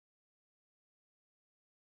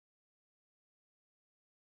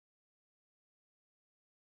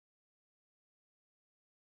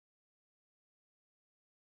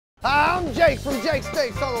Hi, I'm Jake from Jake's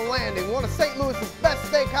Steaks on the Landing, one of St. Louis's best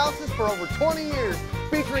steakhouses for over 20 years,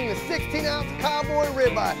 featuring a 16-ounce cowboy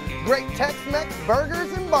ribeye, great Tex-Mex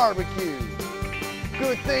burgers and barbecues.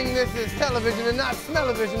 Good thing this is television and not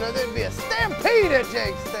smell-o-vision, or there'd be a stampede at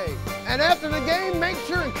Jake's Steaks. And after the game, make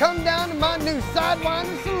sure and come down to my new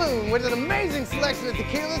Sidewinder Saloon with an amazing selection of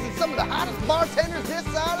tequilas and some of the hottest bartenders this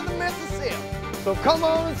side of the Mississippi. So come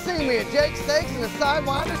on and see me at Jake's Steaks in the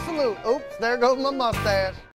Sidewinder Saloon. Oops, there goes my mustache.